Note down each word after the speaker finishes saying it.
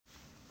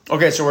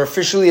Okay, so we're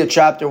officially at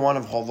chapter 1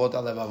 of Chovot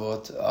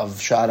HaLevavot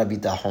of Shaar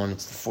Habitachon.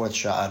 It's the fourth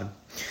Shaar.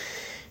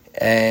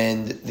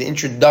 And the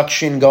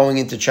introduction going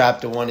into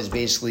chapter 1 is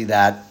basically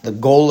that the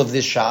goal of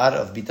this Shaar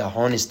of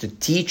Bitachon is to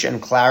teach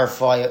and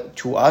clarify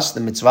to us the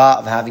mitzvah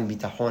of having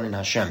Bitachon in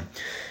Hashem,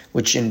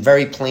 which in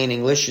very plain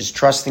English is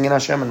trusting in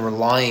Hashem and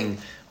relying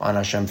on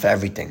Hashem for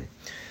everything.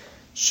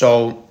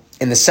 So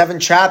in the 7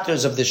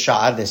 chapters of this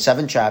Shaar, there's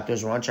 7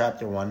 chapters, we're on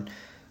chapter 1.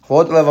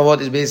 Chovot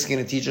HaLevavot is basically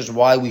going to teach us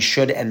why we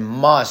should and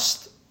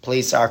must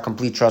place our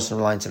complete trust and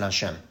reliance in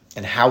Hashem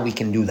and how we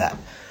can do that.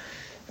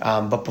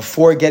 But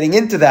before getting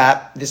into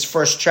that, this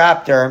first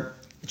chapter,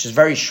 which is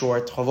very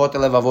short, Chovot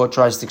HaLevavot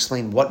tries to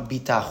explain what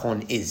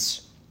Bitachon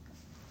is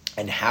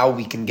and how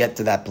we can get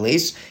to that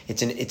place.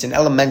 It's an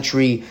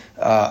elementary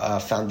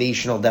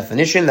foundational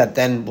definition that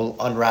then will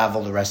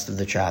unravel the rest of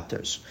the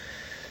chapters.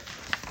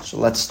 So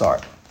let's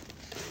start.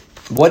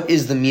 What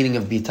is the meaning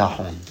of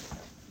Bitachon?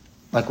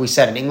 Like we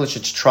said, in English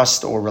it's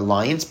trust or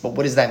reliance, but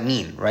what does that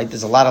mean, right?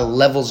 There's a lot of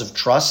levels of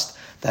trust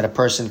that a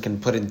person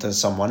can put into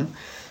someone.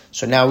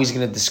 So now he's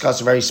going to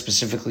discuss very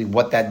specifically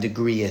what that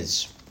degree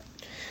is.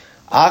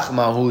 The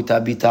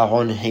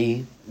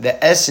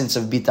essence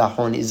of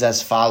bitachon is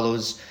as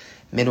follows.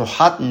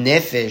 Menuhat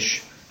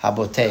nefesh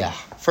haboteach.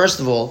 First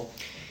of all,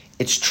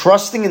 it's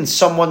trusting in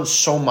someone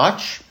so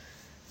much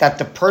that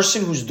the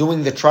person who's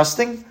doing the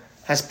trusting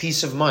has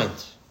peace of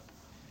mind.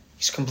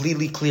 He's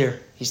completely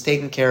clear. He's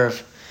taken care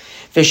of.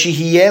 And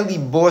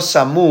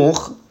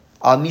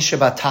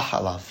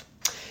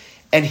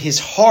his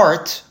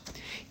heart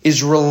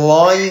is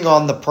relying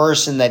on the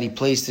person that he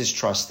placed his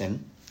trust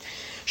in.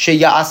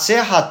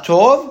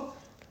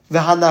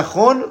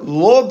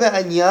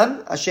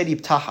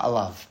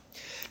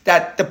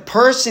 That the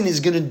person is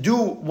going to do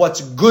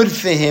what's good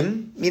for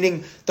him,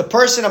 meaning the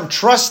person I'm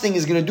trusting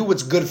is going to do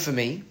what's good for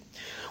me,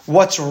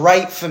 what's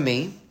right for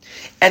me,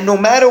 and no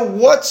matter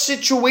what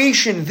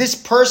situation this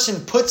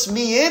person puts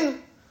me in,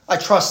 I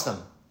trust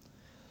them.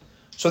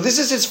 So this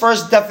is his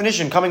first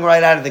definition, coming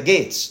right out of the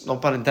gates. No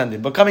pun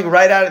intended. But coming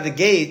right out of the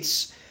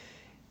gates,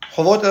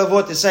 Chovot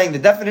HaLevavot is saying the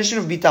definition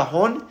of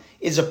bitachon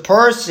is a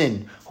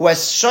person who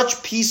has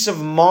such peace of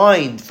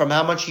mind from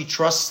how much he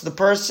trusts the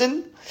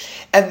person.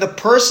 And the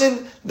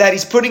person that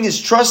he's putting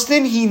his trust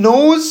in, he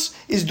knows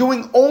is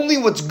doing only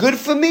what's good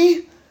for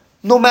me,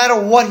 no matter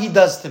what he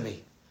does to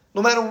me.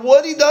 No matter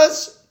what he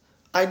does,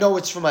 I know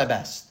it's for my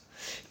best.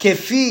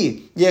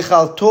 Kefi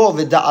yechalto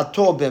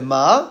v'da'ato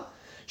b'ma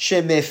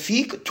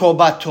shemefik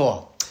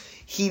tobato.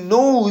 He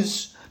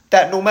knows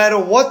that no matter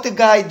what the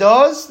guy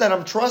does that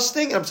I'm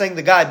trusting, and I'm saying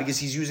the guy because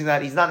he's using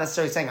that, he's not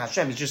necessarily saying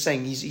Hashem, he's just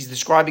saying, he's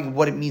describing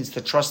what it means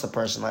to trust a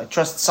person, like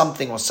trust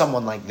something or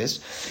someone like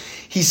this.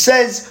 He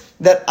says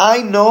that I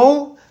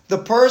know the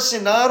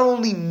person not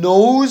only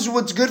knows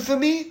what's good for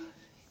me,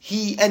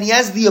 he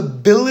has the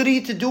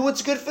ability to do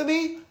what's good for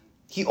me,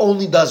 he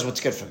only does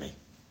what's good for me.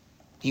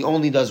 He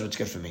only does what's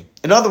good for me.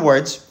 In other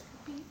words,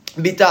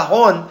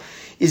 bitachon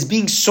is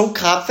being so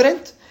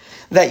confident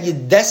that your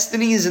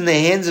destiny is in the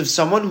hands of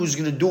someone who's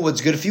going to do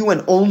what's good for you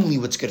and only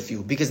what's good for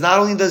you. Because not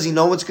only does he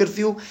know what's good for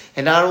you,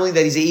 and not only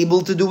that he's able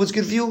to do what's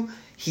good for you,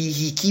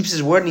 he keeps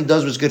his word and he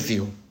does what's good for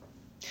you.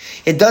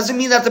 It doesn't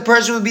mean that the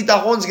person with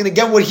bitachon is going to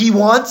get what he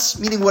wants,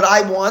 meaning what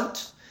I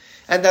want,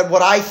 and that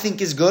what I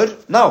think is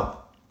good. No.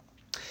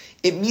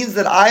 It means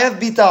that I have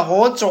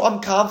bitachon, so I'm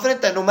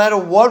confident that no matter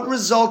what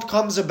result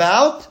comes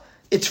about,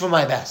 it's for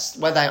my best,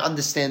 whether I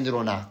understand it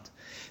or not.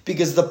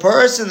 Because the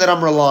person that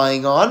I'm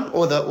relying on,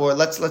 or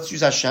let's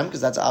use Hashem,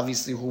 because that's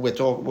obviously what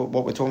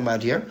we're talking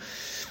about here,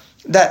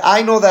 that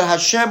I know that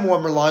Hashem, who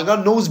I'm relying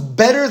on, knows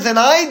better than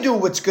I do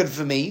what's good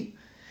for me,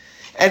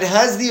 and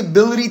has the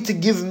ability to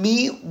give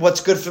me what's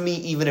good for me,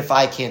 even if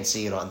I can't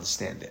see it or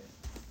understand it.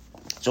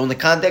 So in the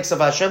context of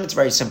Hashem, it's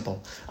very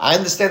simple. I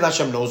understand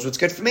Hashem knows what's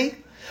good for me.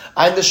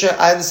 I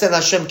understand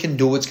Hashem can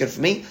do what's good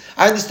for me.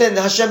 I understand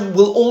that Hashem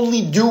will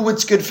only do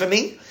what's good for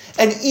me.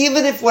 And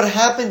even if what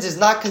happens is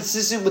not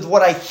consistent with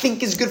what I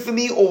think is good for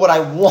me or what I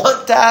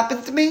want to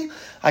happen to me,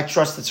 I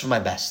trust it's for my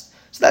best.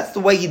 So that's the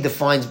way he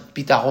defines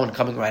bitachon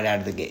coming right out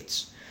of the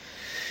gates.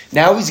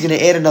 Now he's going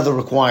to add another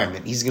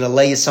requirement. He's going to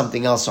lay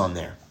something else on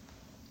there.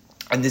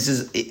 And this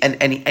is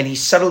and he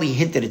subtly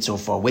hinted it so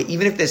far. Where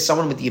even if there's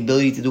someone with the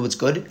ability to do what's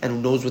good and who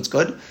knows what's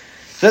good,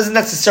 he doesn't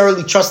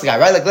necessarily trust the guy,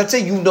 right? Like let's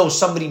say you know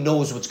somebody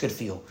knows what's good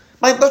for you.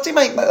 Let's say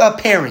my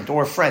parent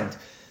or a friend.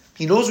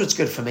 He knows what's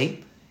good for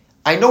me.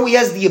 I know he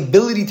has the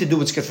ability to do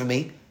what's good for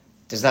me.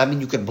 Does that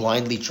mean you can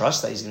blindly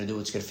trust that he's going to do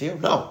what's good for you?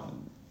 No,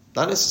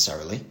 not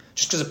necessarily.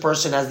 Just because a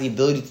person has the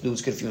ability to do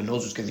what's good for you and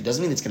knows what's good for you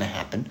doesn't mean it's going to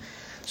happen.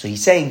 So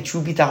he's saying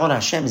true bitachon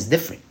Hashem is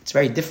different. It's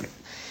very different.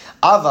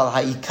 Aval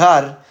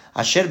ha'ikar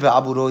asher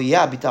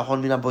be'aburoyah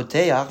bitachon min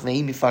aboteach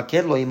ve'im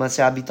mifaker lo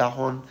yimaseh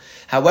bitachon.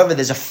 However,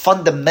 there's a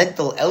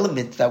fundamental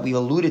element that we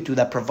alluded to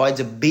that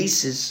provides a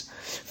basis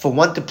for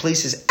one to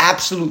place his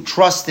absolute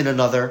trust in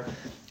another,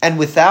 and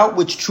without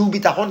which true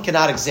bitachon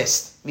cannot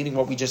exist. Meaning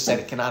what we just said,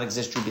 it cannot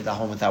exist true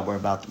bitachon without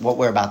what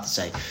we're about to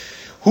say.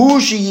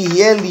 Hu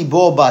sheyeh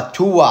libo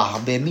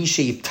batuach b'mi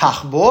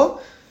sheyibtach bo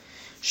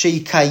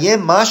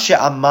sheikayem ma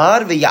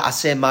she'amar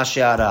ve'yaseh ma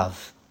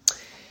she'arav.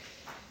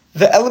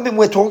 The element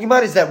we're talking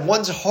about is that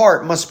one's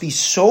heart must be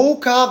so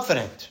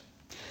confident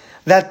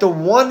that the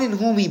one in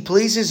whom he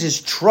places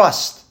his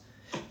trust,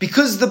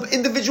 because the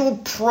individual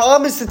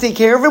promised to take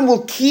care of him,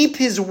 will keep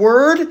his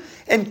word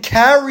and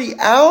carry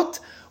out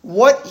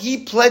what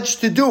he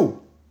pledged to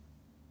do.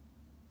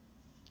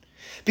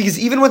 Because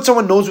even when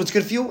someone knows what's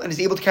good for you and is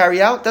able to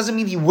carry out, doesn't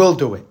mean he will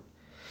do it.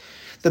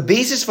 The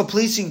basis for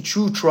placing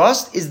true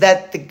trust is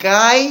that the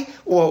guy,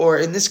 or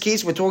in this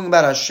case we're talking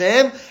about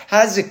Hashem,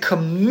 has a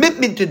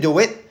commitment to do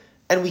it,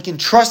 and we can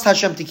trust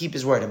Hashem to keep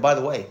his word. And by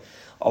the way,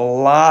 a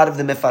lot of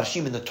the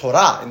mefarshim in the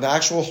Torah, in the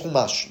actual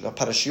Chumash, the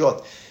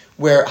Parashiyot,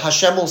 where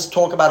Hashem will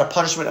talk about a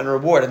punishment and a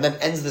reward, and then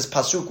ends this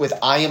pasuk with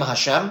 "I am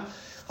Hashem."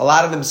 A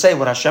lot of them say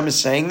what Hashem is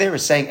saying there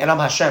is saying, "And I'm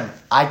Hashem.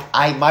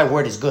 My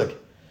word is good."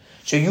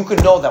 So you can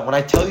know that when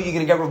I tell you you're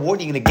going to get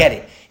reward, you're going to get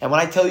it. And when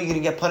I tell you you're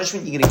going to get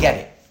punishment, you're going to get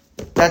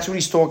it. That's what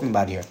he's talking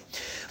about here.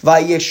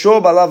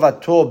 Vayeshob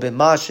alavato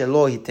b'ma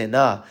shelo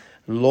hitena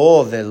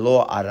lo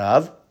velo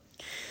arav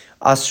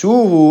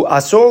asohu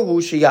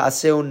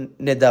sheyaseu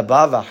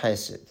nedaba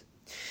v'chesed.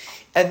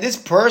 And this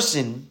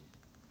person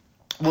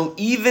will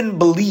even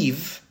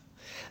believe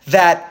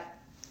that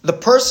the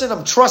person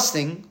I'm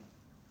trusting,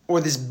 or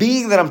this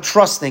being that I'm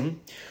trusting,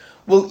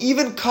 will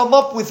even come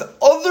up with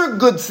other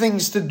good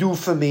things to do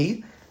for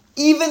me,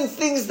 even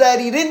things that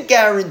he didn't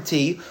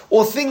guarantee,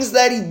 or things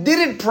that he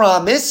didn't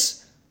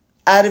promise,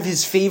 out of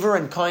his favor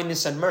and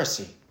kindness and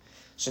mercy.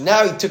 So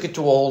now he took it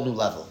to a whole new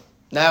level.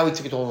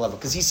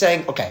 Because he's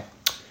saying, okay,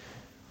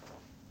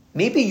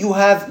 maybe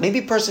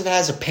a person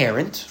has a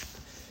parent,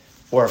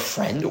 or a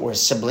friend, or a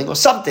sibling, or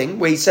something,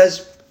 where he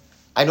says,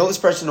 I know this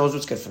person knows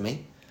what's good for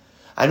me.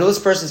 I know this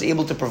person is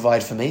able to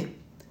provide for me.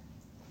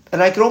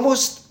 And I can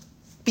almost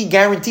be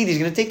guaranteed he's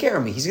going to take care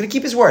of me. He's going to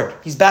keep his word.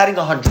 He's batting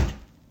 100.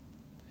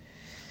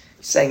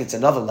 He's saying it's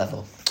another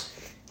level.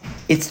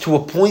 It's to a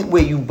point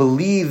where you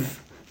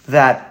believe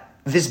that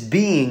this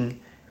being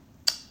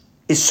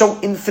is so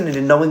infinite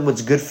in knowing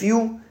what's good for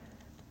you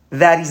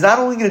that he's not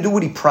only going to do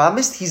what he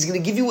promised, he's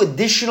going to give you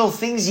additional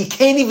things you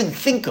can't even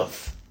think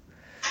of.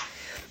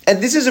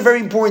 And this is a very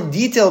important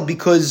detail,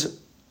 because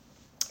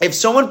if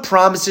someone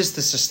promises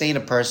to sustain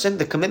a person,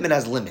 the commitment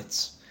has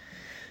limits.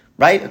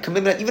 Right? A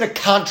commitment, even a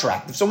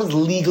contract. If someone's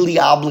legally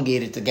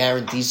obligated to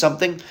guarantee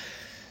something,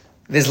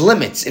 there's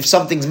limits if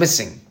something's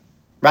missing.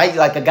 Right?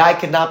 Like a guy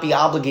cannot be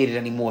obligated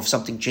anymore if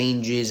something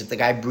changes, if the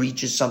guy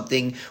breaches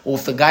something, or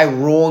if the guy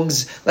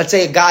wrongs, let's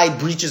say a guy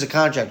breaches a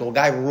contract, or a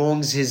guy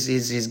wrongs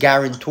his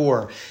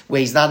guarantor,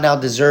 where he's not now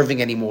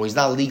deserving anymore, he's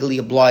not legally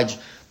obliged,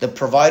 the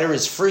provider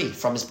is free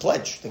from his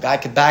pledge. The guy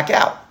could back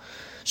out.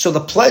 So the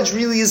pledge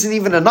really isn't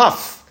even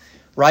enough,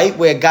 right?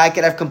 Where a guy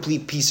could have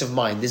complete peace of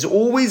mind. There's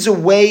always a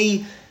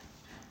way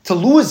to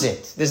lose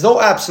it. There's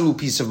no absolute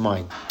peace of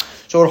mind.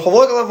 So what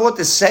Chavot Alavot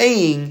is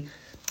saying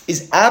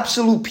is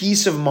absolute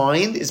peace of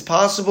mind is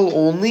possible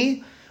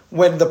only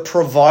when the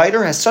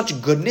provider has such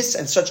goodness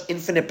and such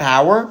infinite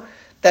power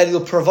that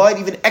he'll provide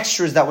even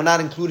extras that were not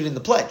included in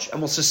the pledge,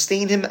 and will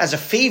sustain him as a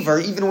favor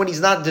even when he's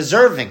not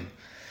deserving.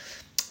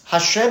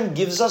 Hashem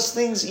gives us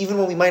things even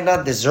when we might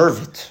not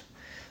deserve it.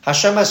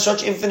 Hashem has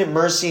such infinite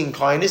mercy and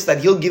kindness that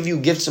he'll give you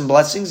gifts and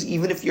blessings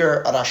even if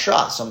you're a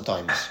rasha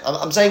sometimes.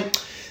 I'm saying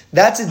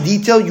that's a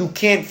detail you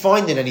can't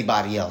find in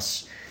anybody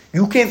else.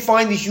 You can't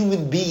find a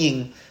human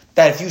being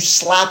that if you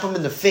slap him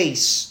in the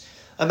face,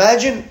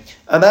 imagine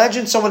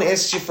someone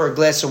asks you for a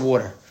glass of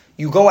water.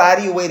 You go out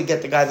of your way to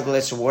get the guy the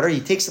glass of water. He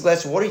takes the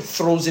glass of water, he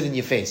throws it in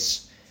your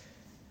face.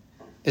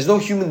 There's no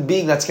human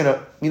being that's going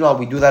to,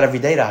 we do that every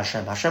day to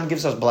Hashem. Hashem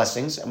gives us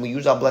blessings, and we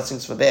use our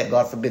blessings for bad.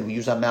 God forbid, we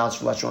use our mouths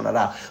for lashon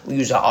hara. We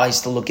use our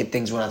eyes to look at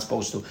things we're not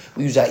supposed to.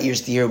 We use our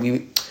ears to hear.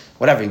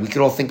 Whatever. We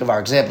could all think of our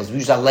examples. We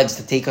use our legs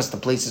to take us to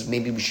places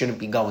maybe we shouldn't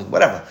be going.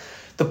 Whatever.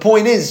 The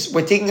point is,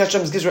 we're taking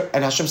Hashem's gifts,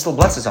 and Hashem still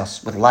blesses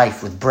us with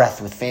life, with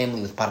breath, with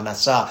family, with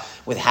parnasah,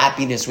 with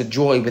happiness, with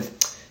joy.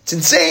 It's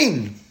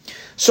insane.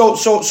 So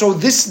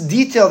this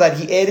detail that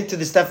he added to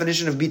this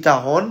definition of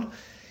bitachon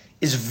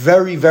is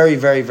very, very,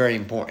 very, very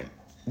important,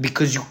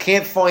 because you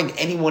can't find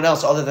anyone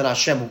else other than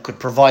Hashem who could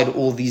provide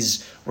all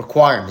these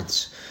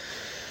requirements.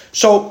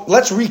 So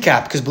let's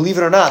recap, because believe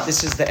it or not,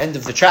 this is the end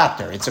of the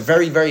chapter. It's a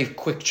very, very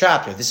quick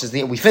chapter.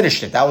 We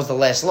finished it. That was the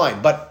last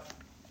line. But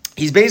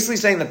he's basically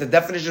saying that the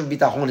definition of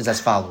bitachon is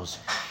as follows.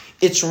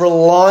 It's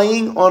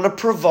relying on a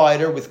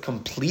provider with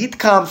complete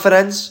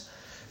confidence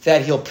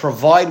that he'll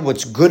provide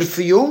what's good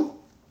for you,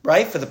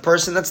 right? For the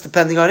person that's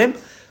depending on him,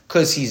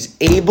 because he's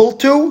able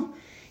to.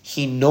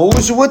 He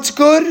knows what's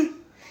good.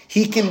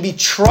 He can be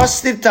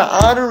trusted to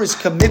honor his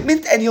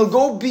commitment, and he'll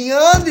go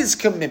beyond his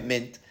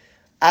commitment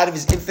out of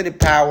his infinite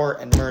power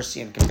and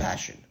mercy and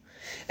compassion.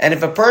 And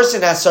if a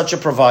person has such a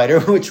provider,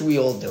 which we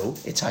all do,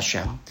 it's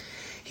Hashem,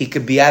 he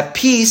could be at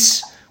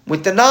peace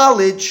with the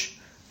knowledge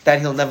that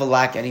he'll never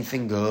lack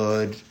anything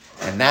good.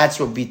 And that's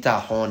what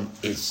bitachon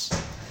is.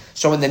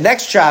 So in the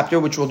next chapter,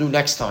 which we'll do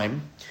next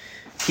time,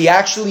 he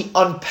actually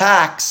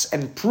unpacks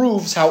and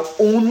proves how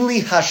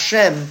only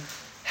Hashem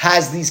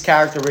has these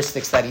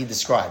characteristics that he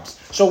describes.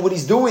 So what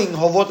he's doing,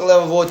 Hovot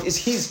Levavot, is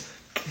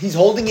he's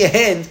holding your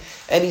hand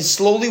and he's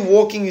slowly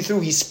walking you through,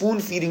 he's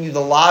spoon-feeding you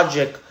the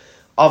logic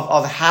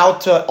of how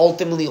to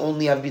ultimately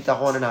only have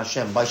bitachon in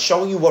Hashem, by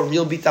showing you what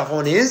real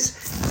bitachon is,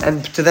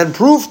 and to then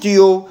prove to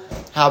you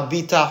how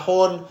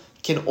bitachon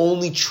can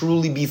only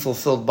truly be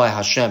fulfilled by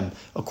Hashem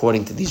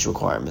according to these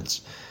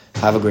requirements.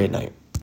 Have a great night.